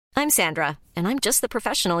I'm Sandra, and I'm just the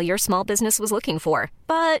professional your small business was looking for.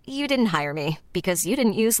 But you didn't hire me because you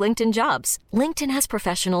didn't use LinkedIn Jobs. LinkedIn has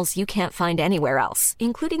professionals you can't find anywhere else,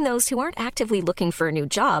 including those who aren't actively looking for a new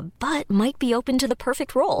job, but might be open to the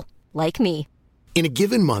perfect role, like me. In a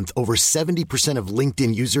given month, over 70% of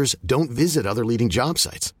LinkedIn users don't visit other leading job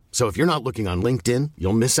sites. So if you're not looking on LinkedIn,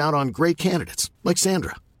 you'll miss out on great candidates like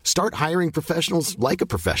Sandra. Start hiring professionals like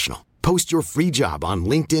a professional. Post your free job on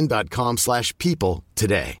linkedin.com/people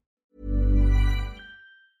today.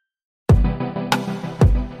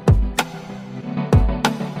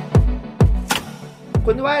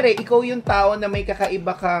 Kunwari, ikaw yung tao na may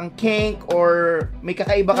kakaiba kang kink or may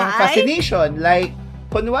kakaiba kang fascination. Like,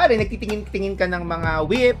 kunwari, nagtitingin-tingin ka ng mga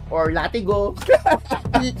whip or latigo.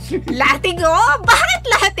 Latigo? Bakit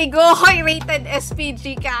latigo? Hoy, rated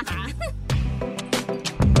SPG ka.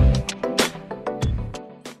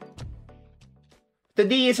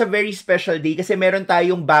 Today is a very special day kasi meron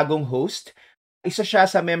tayong bagong host. Isa siya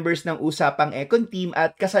sa members ng Usapang Econ Team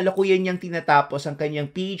at kasalukuyan niyang tinatapos ang kanyang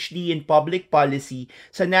PhD in Public Policy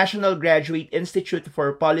sa National Graduate Institute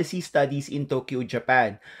for Policy Studies in Tokyo,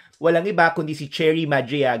 Japan. Walang iba kundi si Cherry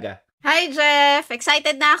Madriaga. Hi, Jeff!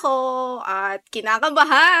 Excited na ako at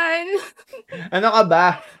kinakabahan. Ano ka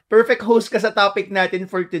ba? Perfect host ka sa topic natin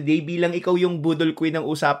for today bilang ikaw yung budol queen ng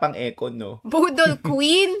Usapang Econ, no? Budol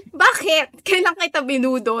queen? Bakit? Kailan kita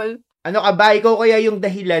binudol? Ano ka ba? Ikaw kaya yung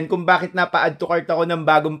dahilan kung bakit napa-add to cart ako ng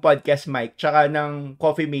bagong podcast mic tsaka ng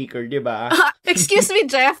coffee maker, di ba? Excuse me,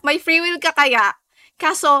 Jeff. May free will ka kaya?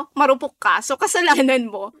 Kaso, marupok ka. So, kasalanan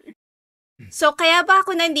mo. So, kaya ba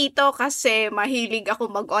ako nandito kasi mahilig ako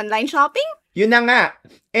mag-online shopping? Yun na nga.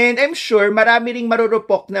 And I'm sure marami ring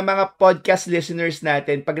marurupok na mga podcast listeners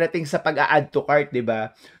natin pagdating sa pag-a-add to cart, di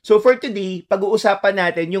ba? So, for today, pag-uusapan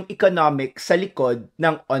natin yung economics sa likod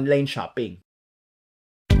ng online shopping.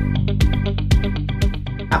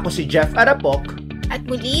 Ako si Jeff Arapok. At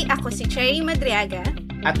muli, ako si Cherry Madriaga.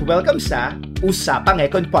 At welcome sa Usapang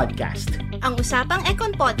Econ Podcast. Ang Usapang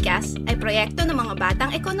Econ Podcast ay proyekto ng mga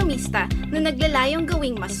batang ekonomista na naglalayong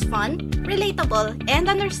gawing mas fun, relatable, and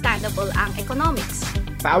understandable ang economics.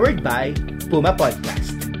 Powered by Puma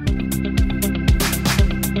Podcast.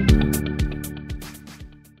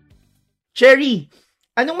 Cherry,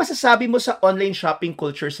 anong masasabi mo sa online shopping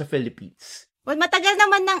culture sa Philippines? Well, matagal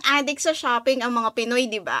naman ng addict sa shopping ang mga Pinoy,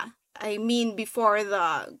 di ba? I mean, before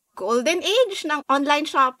the golden age ng online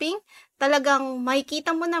shopping, talagang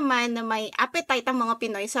makikita mo naman na may appetite ang mga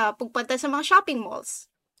Pinoy sa pagpunta sa mga shopping malls.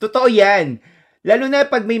 Totoo yan. Lalo na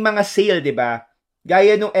pag may mga sale, di ba?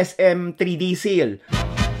 Gaya nung SM 3D sale.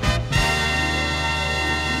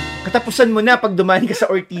 Katapusan mo na pag dumani ka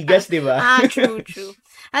sa Ortigas, di ba? True.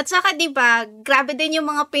 At saka, di ba, grabe din yung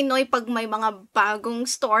mga Pinoy pag may mga bagong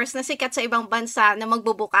stores na sikat sa ibang bansa na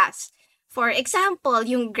magbubukas. For example,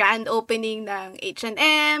 yung grand opening ng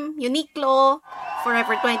H&M, Uniqlo,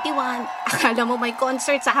 Forever 21. Akala mo may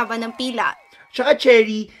concert sa haba ng pila. Tsaka,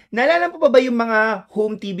 Cherry, naalala mo pa ba yung mga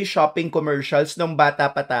home TV shopping commercials nung bata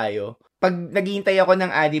pa tayo? Pag naghihintay ako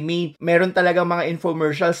ng anime, meron talagang mga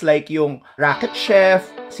infomercials like yung Rocket Chef,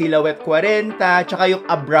 Silhouette 40, tsaka yung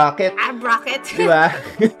Abracket. Abracket? Di ba?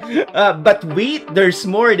 But wait, there's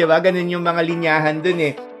more, di ba? Ganun yung mga linyahan dun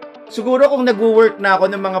eh. Siguro kung nag-work na ako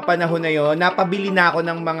ng mga panahon na yon, napabili na ako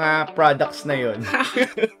ng mga products na yon.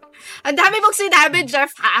 Ang dami mong sinabi,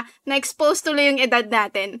 Jeff, ha? Na-expose tuloy yung edad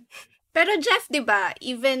natin. Pero Jeff, di ba,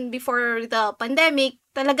 even before the pandemic,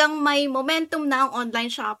 talagang may momentum na ang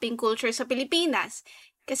online shopping culture sa Pilipinas.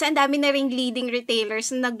 Kasi ang dami na ring leading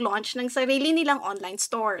retailers na nag-launch ng sarili nilang online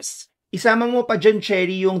stores. Isama mo pa dyan,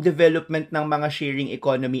 Cherry, yung development ng mga sharing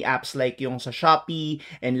economy apps like yung sa Shopee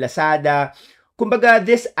and Lazada. Kumbaga,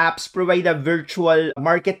 these apps provide a virtual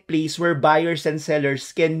marketplace where buyers and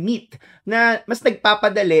sellers can meet na mas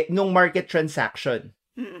nagpapadali ng market transaction.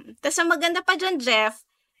 Tapos ang maganda pa dyan, Jeff,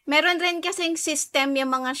 meron rin kasing system yung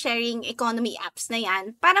mga sharing economy apps na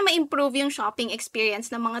yan para ma-improve yung shopping experience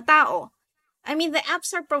ng mga tao. I mean, the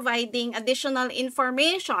apps are providing additional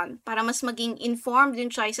information para mas maging informed yung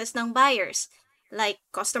choices ng buyers, like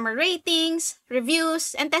customer ratings,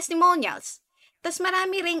 reviews, and testimonials. Tas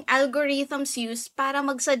marami ring algorithms used para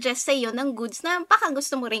mag-suggest sa iyo ng goods na baka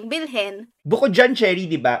gusto mo ring bilhin. Bukod dyan, Cherry,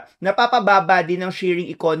 di ba, napapababa din ng sharing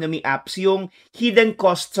economy apps yung hidden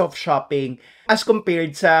costs of shopping as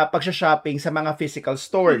compared sa pagsha-shopping sa mga physical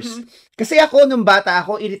stores. Kasi ako, nung bata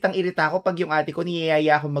ako, iritang-irita ako pag yung ate ko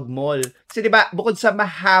niyayaya ako mag-mall. Kasi di ba, bukod sa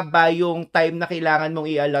mahaba yung time na kailangan mong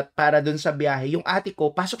i-allot para dun sa biyahe, yung ate ko,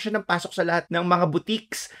 pasok siya ng pasok sa lahat ng mga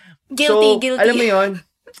boutiques. Guilty. Alam mo yon.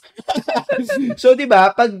 So, di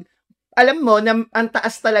ba, pag Alam mo na ang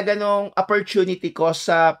taas talaga nung opportunity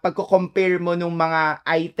cost sa pagko-compare mo nung mga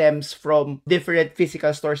items from different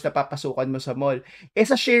physical stores na papasukan mo sa mall.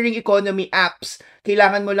 Sa sharing economy apps,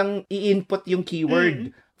 kailangan mo lang i-input yung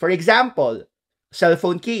keyword. For example,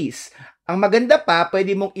 cellphone case. Ang maganda pa,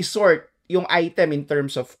 pwede mong isort yung item in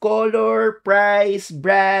terms of color, price,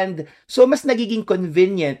 brand. So, mas nagiging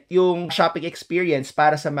convenient yung shopping experience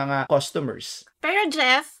para sa mga customers. Pero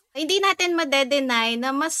Jeff, hindi natin madedenay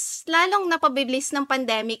na mas lalong napabilis ng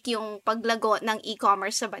pandemic yung paglago ng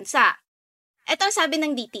e-commerce sa bansa. Ito ang sabi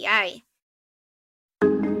ng DTI.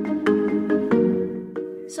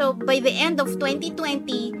 So, by the end of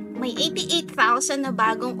 2020, may 88,000 na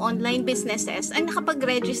bagong online businesses ang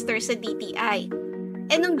nakapag-register sa DTI.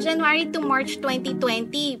 And noong January to March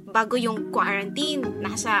 2020, bago yung quarantine,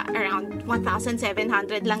 nasa around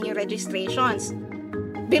 1,700 lang yung registrations.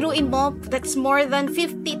 Biruin mo, that's more than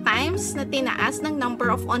 50 times na tinaas ng number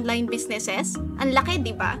of online businesses. Ang laki,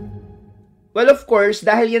 di ba? Well, of course,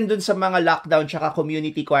 dahil yan dun sa mga lockdown tsaka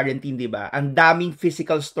community quarantine, di ba? Ang daming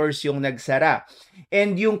physical stores yung nagsara.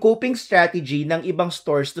 And yung coping strategy ng ibang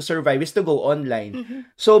stores to survive is to go online.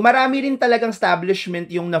 So, marami rin talagang establishment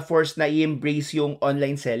yung na-force na i-embrace yung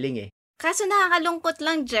online selling Kaso nakakalungkot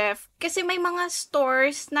lang, Jeff, kasi may mga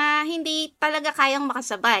stores na hindi talaga kayang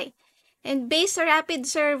makasabay. And based sa rapid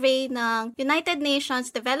survey ng United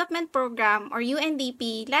Nations Development Program or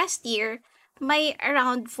UNDP last year, may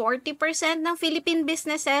around 40% ng Philippine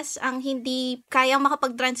businesses ang hindi kayang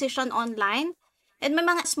makapag-transition online. And may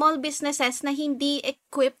mga small businesses na hindi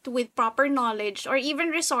equipped with proper knowledge or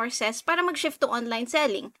even resources para mag-shift to online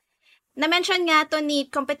selling. Na-mention nga to ni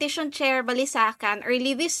Competition Chair Balisacan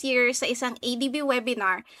early this year sa isang ADB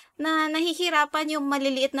webinar na nahihirapan yung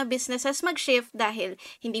maliliit na businesses mag-shift dahil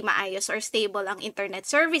hindi maayos or stable ang internet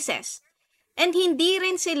services. And hindi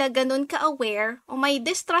rin sila ganun ka-aware o may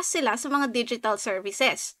distrust sila sa mga digital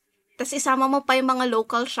services. Tas isama mo pa yung mga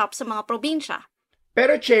local shops sa mga probinsya.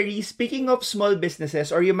 Pero Cherry, speaking of small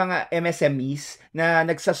businesses or yung mga MSMEs na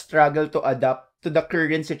nagsa-struggle to adapt to the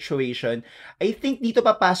current situation, I think dito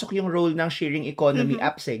papasok yung role ng sharing economy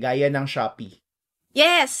apps gaya ng Shopee.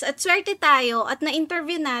 Yes, at swerte tayo at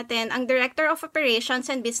na-interview natin ang Director of Operations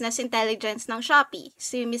and Business Intelligence ng Shopee,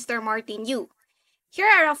 si Mr. Martin Yu. Here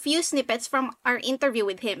are a few snippets from our interview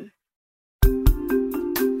with him.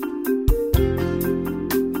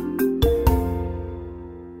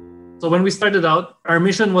 So when we started out, our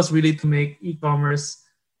mission was really to make e-commerce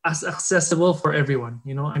as accessible for everyone.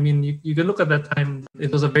 I mean, you can look at that time, it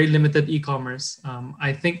was a very limited e-commerce.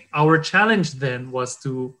 I think our challenge then was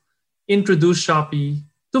to introduce Shopee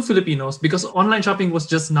to Filipinos because online shopping was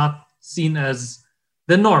just not seen as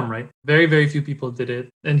the norm, right? Very, very few people did it.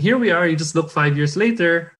 And here we are, you just look 5 years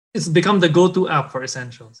later, it's become the go-to app for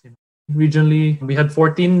essentials. Regionally, we had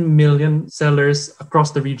 14 million sellers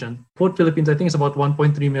across the region. Quote Philippines, I think it's about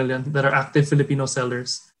 1.3 million that are active Filipino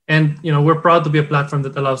sellers. And, we're proud to be a platform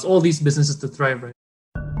that allows all these businesses to thrive, right?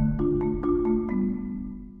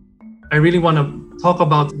 I really want to talk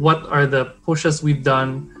about what are the pushes we've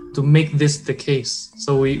done to make this the case.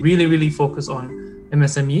 So we really, really focus on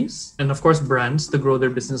MSMEs and, of course, brands to grow their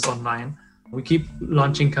business online. We keep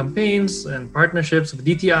launching campaigns and partnerships with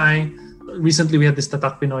DTI. Recently, we had this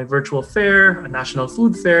Tatak Pinoy virtual fair, a national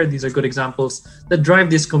food fair. These are good examples that drive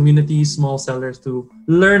these community small sellers to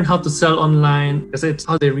learn how to sell online because it's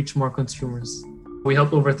how they reach more consumers. We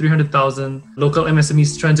helped over 300,000 local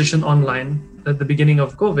MSMEs transition online at the beginning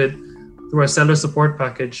of COVID through our seller support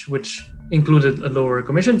package, which included a lower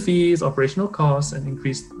commission fees, operational costs, and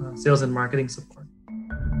increased sales and marketing support.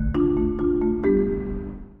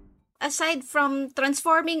 Aside from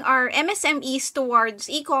transforming our MSMEs towards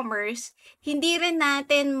e-commerce, hindi rin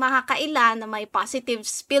natin makakaila na may positive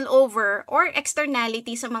spillover or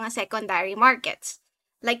externality sa mga secondary markets,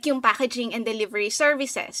 like yung packaging and delivery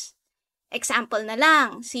services. Example na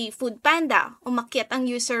lang, si Foodpanda, umakyat ang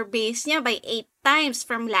user base niya by 8 times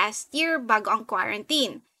from last year bago ang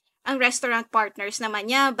quarantine. Ang restaurant partners naman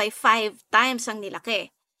niya by 5 times ang nilaki.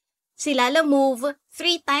 Si Lalamove,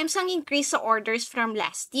 3 times ang increase sa orders from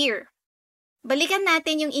last year. Balikan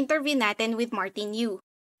natin yung interview natin with Martin Yu.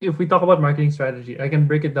 If we talk about marketing strategy, I can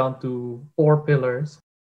break it down to 4 pillars.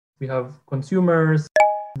 We have consumers,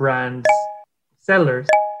 brands, sellers,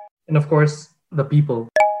 and of course, the people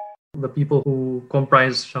who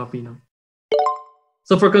comprise Shopee now.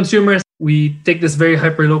 So for consumers, we take this very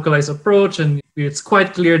hyper-localized approach, and it's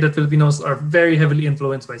quite clear that Filipinos are very heavily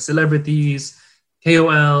influenced by celebrities,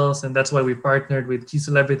 KOLs, and that's why we partnered with key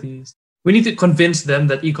celebrities. We need to convince them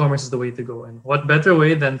that e-commerce is the way to go. And what better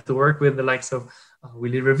way than to work with the likes of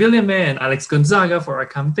Willie Revillame and Alex Gonzaga for our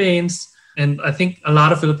campaigns. And I think a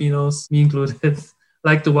lot of Filipinos, me included,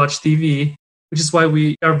 like to watch TV, which is why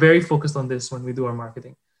we are very focused on this when we do our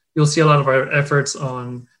marketing. You'll see a lot of our efforts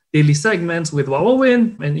on daily segments with Wawa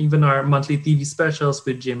Win and even our monthly TV specials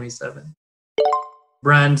with GMA7.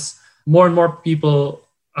 Brands, more and more people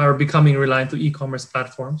are becoming reliant to e-commerce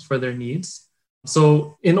platforms for their needs.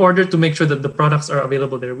 So in order to make sure that the products are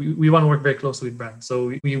available there, we want to work very closely with brands.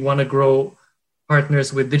 So we want to grow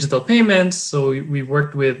partners with digital payments. So we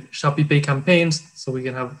worked with Shopee Pay campaigns so we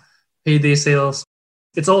can have payday sales.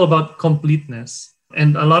 It's all about completeness.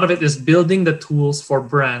 And a lot of it is building the tools for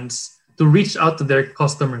brands to reach out to their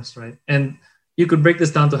customers, right? And you could break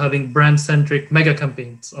this down to having brand-centric mega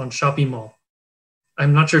campaigns on Shopee Mall.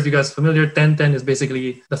 I'm not sure if you guys are familiar. 1010 is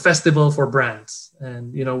basically the festival for brands.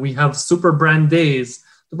 And, we have super brand days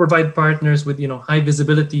to provide partners with, high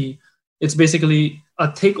visibility. It's basically a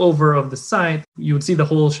takeover of the site. You would see the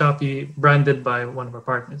whole Shopee branded by one of our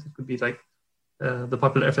partners. It could be like the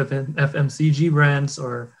popular FMCG brands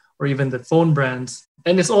or even the phone brands.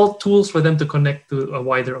 And it's all tools for them to connect to a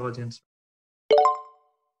wider audience.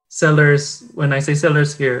 Sellers, when I say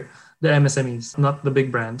sellers here, the MSMEs, not the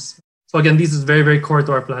big brands. So again, this is very, very core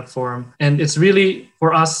to our platform. And it's really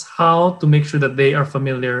for us how to make sure that they are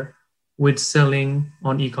familiar with selling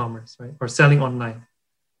on e-commerce, right? Or selling online.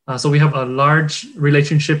 So we have a large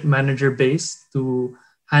relationship manager base to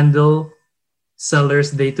handle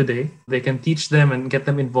sellers day to day. They can teach them and get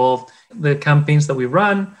them involved. The campaigns that we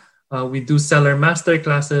run, we do seller master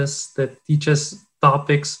classes that teach us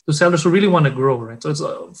topics to sellers who really want to grow, right? So it's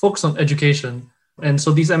focused on education. And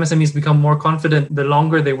so these MSMEs become more confident the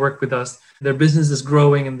longer they work with us. Their business is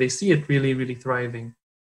growing and they see it really, really thriving.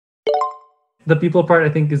 The people part, I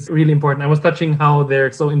think, is really important. I was touching how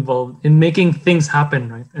they're so involved in making things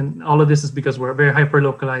happen, right? And all of this is because we're very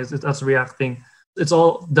hyper-localized. It's us reacting. It's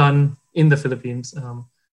all done in the Philippines.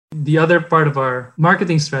 The other part of our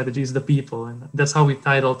marketing strategy is the people. And that's how we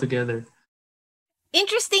tie it all together.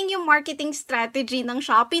 Interesting yung marketing strategy ng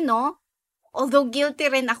Shopee, no? Although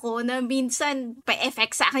guilty rin ako na minsan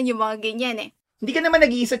pa-effect sa akin yung mga ganyan eh. Hindi ka naman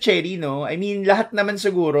nag-iisa, Cherry, no? I mean, lahat naman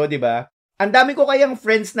siguro, di ba? Ang dami ko kayang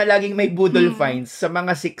friends na laging may Boodle finds sa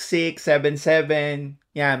mga 66, 77,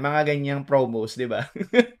 yan, mga ganyang promos, di ba?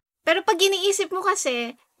 Pero pag iniisip mo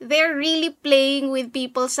kasi, they're really playing with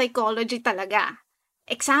people's psychology talaga.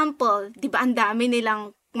 Example, di ba ang dami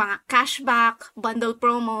nilang mga cashback, bundle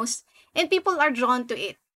promos, and people are drawn to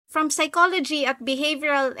it. From psychology at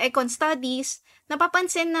behavioral econ studies,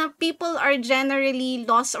 napapansin na people are generally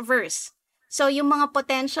loss-averse. So, yung mga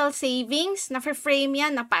potential savings, na-frame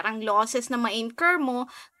yan na parang losses na ma-incur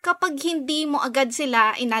mo kapag hindi mo agad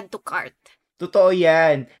sila in-add to cart. Totoo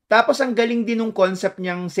yan. Tapos, ang galing din ng concept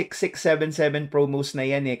niyang 6677 promos na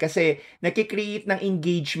yan eh. Kasi, nakikreate ng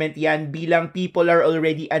engagement yan bilang people are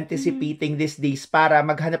already anticipating these days para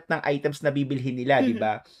maghanap ng items na bibilhin nila, di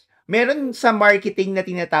ba? Meron sa marketing na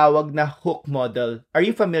tinatawag na hook model. Are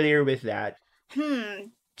you familiar with that?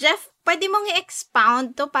 Jeff, pwede mong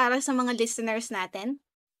i-expound to para sa mga listeners natin?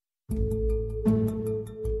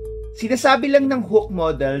 Sinasabi lang ng hook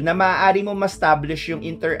model na maaari mo ma-establish yung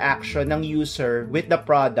interaction ng user with the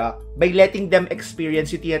product by letting them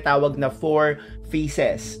experience yung tinatawag na 4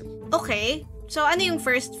 phases. Okay, so ano yung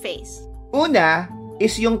first phase? Una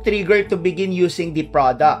is yung trigger to begin using the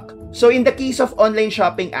product. So in the case of online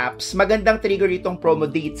shopping apps, magandang trigger itong promo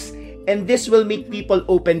dates and this will make people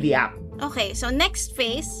open the app. Okay, so next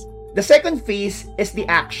phase? The second phase is the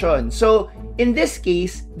action. So in this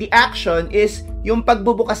case, the action is yung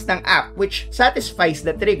pagbubukas ng app which satisfies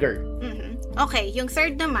the trigger. Okay, yung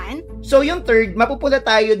third naman? So yung third, mapupula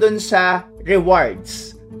tayo dun sa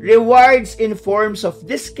rewards. Rewards in forms of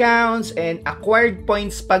discounts and acquired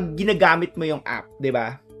points pag ginagamit mo yung app, di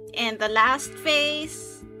ba? And the last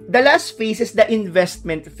phase? The last phase is the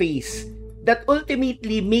investment phase that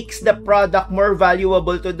ultimately makes the product more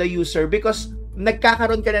valuable to the user because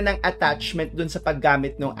nagkakaroon ka na ng attachment dun sa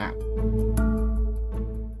paggamit ng app.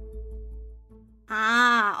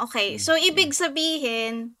 Okay. So, ibig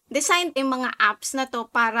sabihin, design yung mga apps na to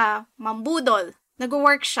para mambudol.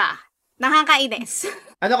 Nag-work siya. Nakakainis.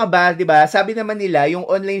 Ano ka ba, di ba? Sabi naman nila, yung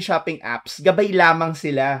online shopping apps, gabay lamang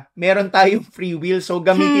sila. Meron tayong free will, so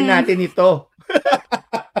gamitin natin ito.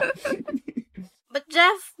 But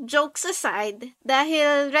Jeff, jokes aside,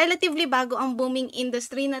 dahil relatively bago ang booming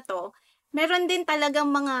industry na to, meron din talagang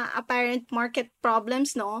mga apparent market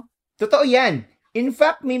problems, no? Totoo yan. In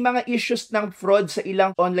fact, may mga issues ng fraud sa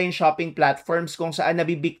ilang online shopping platforms kung saan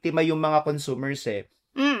nabibiktima yung mga consumers eh.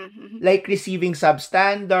 Like receiving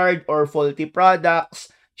substandard or faulty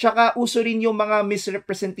products, Tsaka uso rin yung mga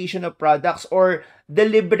misrepresentation of products or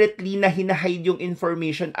deliberately na hinahide yung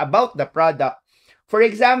information about the product. For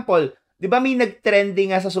example, di ba may nag-trending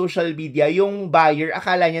nga sa social media, yung buyer,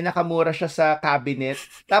 akala niya nakamura siya sa cabinet.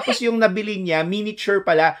 Tapos yung nabili niya, miniature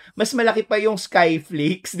pala, mas malaki pa yung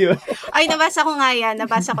Skyflakes, di ba? Ay, nabasa ko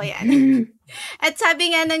ko yan. At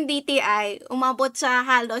sabi nga ng DTI, umabot sa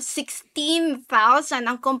halos 16,000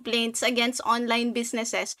 ang complaints against online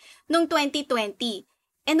businesses noong 2020.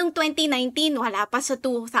 And noong 2019, wala pa sa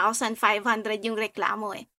 2,500 yung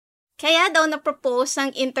reklamo eh. Kaya daw na-propose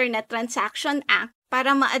ang Internet Transaction Act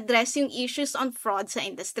para ma-address yung issues on fraud sa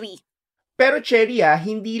industry. Pero Cherry,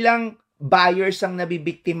 hindi lang buyers ang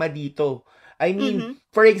nabibiktima dito. I mean,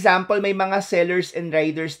 for example, may mga sellers and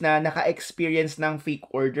riders na naka-experience ng fake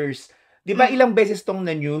orders. Di ba ilang beses tong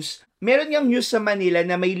na-news? Meron yung news sa Manila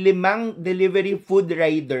na may 5 delivery food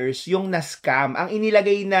riders yung na-scam. Ang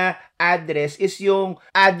inilagay na address is yung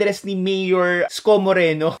address ni Mayor Isko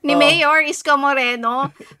Moreno. Mayor Isko Moreno.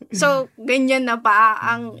 So, ganyan na ba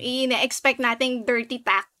ang ina-expect nating dirty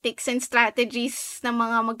tactics and strategies ng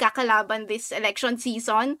mga magkakalaban this election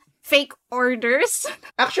season? Fake orders?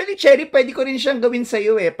 Actually, Cherry, pwede ko rin siyang gawin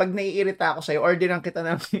sa'yo eh. Pag naiirita ako sa'yo, orderan kita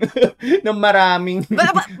ng, ng maraming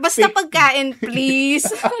basta pagkain, please.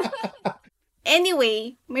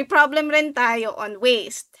 Anyway, may problem rin tayo on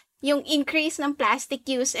waste. Yung increase ng plastic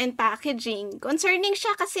use and packaging, concerning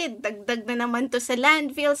siya kasi dagdag na naman to sa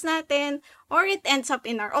landfills natin or it ends up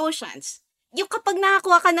in our oceans. Yung kapag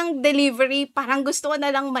nakakuha ka ng delivery, parang gusto ko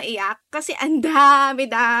na lang maiyak kasi ang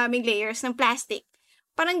dami-daming layers ng plastic.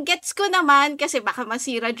 Parang gets ko naman kasi baka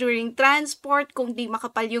masira during transport kung di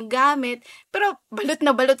makapal yung gamit. Pero balot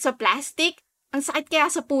na balot sa plastic, ang sakit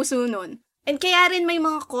kaya sa puso nun. And kaya rin may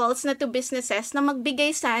mga calls na to businesses na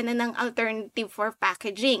magbigay sana ng alternative for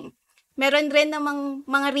packaging. Meron rin namang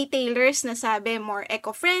mga retailers na sabi more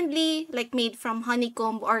eco-friendly, like made from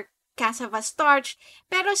honeycomb or cassava starch,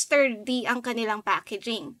 pero sturdy ang kanilang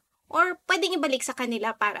packaging. Or pwedeng ibalik sa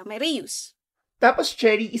kanila para may reuse. Tapos,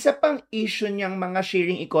 Cherry, isa pang issue niyang mga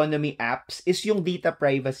sharing economy apps is yung data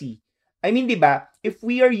privacy. I mean, di ba, if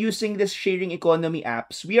we are using this sharing economy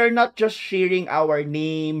apps, we are not just sharing our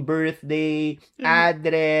name, birthday,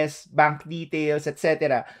 address, bank details,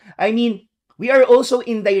 etc. I mean, we are also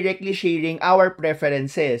indirectly sharing our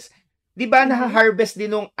preferences. Di ba, naha-harvest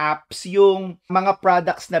din ng apps yung mga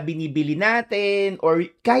products na binibili natin or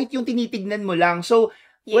kahit yung tinitignan mo lang. So,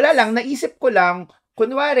 wala lang, naisip ko lang,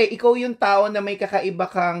 kunwari, ikaw yung tao na may kakaiba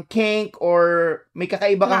kang kink or may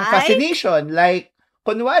kakaiba kang fascination. Like,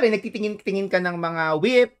 kunwari, nagtitingin-tingin ka ng mga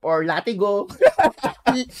whip or latigo.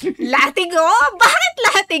 Latigo? Bakit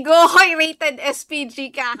latigo? Hoy, rated SPG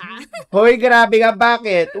ka, ha? Hoy, grabe nga,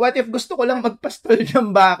 bakit? What if gusto ko lang magpastol ng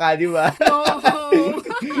baka, di ba? Oh.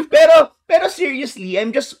 Pero seriously, I'm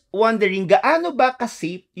just wondering, gaano ba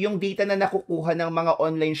ka-safe yung data na nakukuha ng mga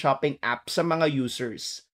online shopping apps sa mga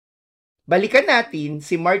users? Balikan natin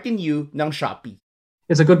si Martin Yu ng Shopee.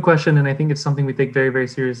 It's a good question, and I think it's something we take very, very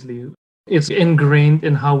seriously. It's ingrained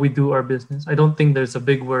in how we do our business. I don't think there's a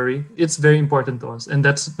big worry. It's very important to us, and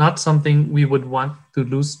that's not something we would want to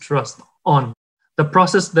lose trust on. The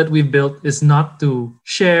process that we built is not to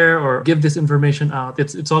share or give this information out.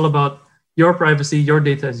 It's all about your privacy. Your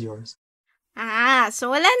data is yours.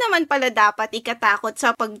 So wala naman pala dapat ikatakot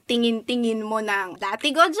sa pagtingin-tingin mo ng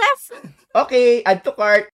latigo, Jeff? Okay, add to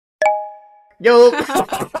cart. Joke!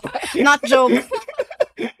 Not joke.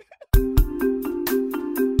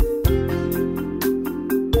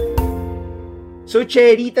 So,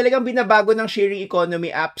 Cherry, talagang binabago ng sharing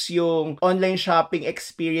economy apps yung online shopping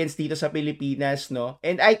experience dito sa Pilipinas, no?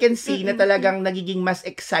 And I can see na talagang nagiging mas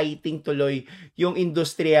exciting tuloy yung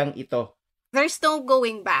industriyang ito. There's no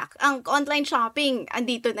going back. Ang online shopping,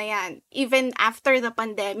 andito na yan. Even after the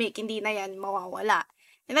pandemic, hindi na yan mawawala.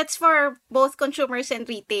 And that's for both consumers and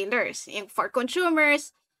retailers. For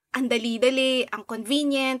consumers, ang dali-dali, ang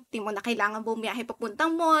convenient, di mo na kailangan bumiyahe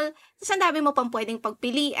papuntang mall, tapos ang dami mo pang pwedeng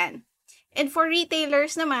pagpilian. And for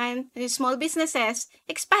retailers naman, small businesses,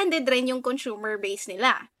 expanded rin yung consumer base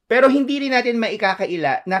nila. Pero hindi rin natin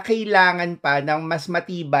maikakaila na kailangan pa ng mas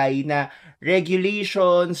matibay na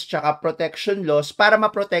regulations tsaka protection laws para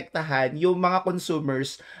maprotektahan yung mga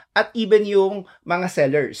consumers at even yung mga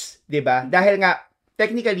sellers, 'di ba? Dahil nga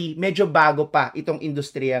technically medyo bago pa itong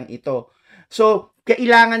industriyang ito. So,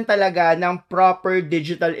 kailangan talaga ng proper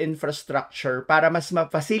digital infrastructure para mas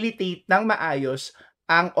ma-facilitate ng maayos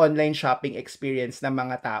ang online shopping experience ng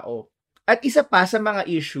mga tao. At isa pa sa mga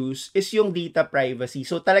issues is yung data privacy.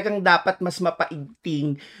 So talagang dapat mas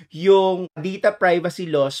mapaigting yung data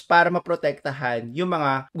privacy laws para maprotektahan yung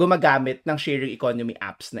mga gumagamit ng sharing economy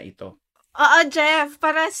apps na ito. Oo, Jeff,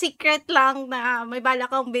 para secret lang na may bala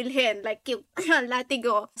kang bilhin, like yung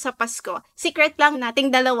Latigo sa Pasko. Secret lang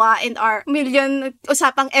nating dalawa and our million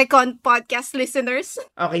Usapang Econ podcast listeners.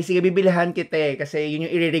 Okay, sige, bibilihan kita kasi yun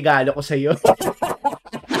yung iririgalo ko sa'yo.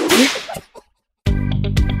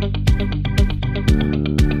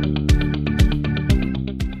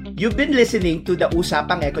 You've been listening to the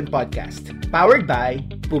Usapang Econ Podcast, powered by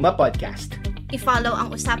Puma Podcast. I-follow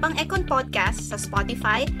ang Usapang Econ Podcast sa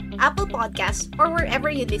Spotify, Apple Podcasts, or wherever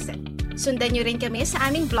you listen. Sundan nyo rin kami sa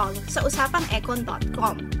aming blog sa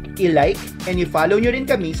usapangecon.com. I-like and i-follow nyo rin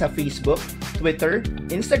kami sa Facebook, Twitter,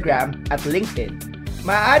 Instagram, at LinkedIn.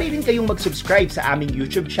 Maaari rin kayong mag-subscribe sa aming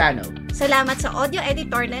YouTube channel. Salamat sa audio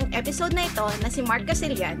editor ng episode na ito na si Mark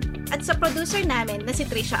Casilian at sa producer namin na si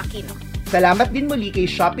Trisha Aquino. Salamat din muli kay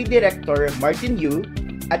Shopee Director Martin Yu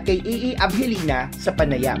at kay EE Abhelina sa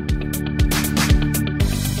panayam.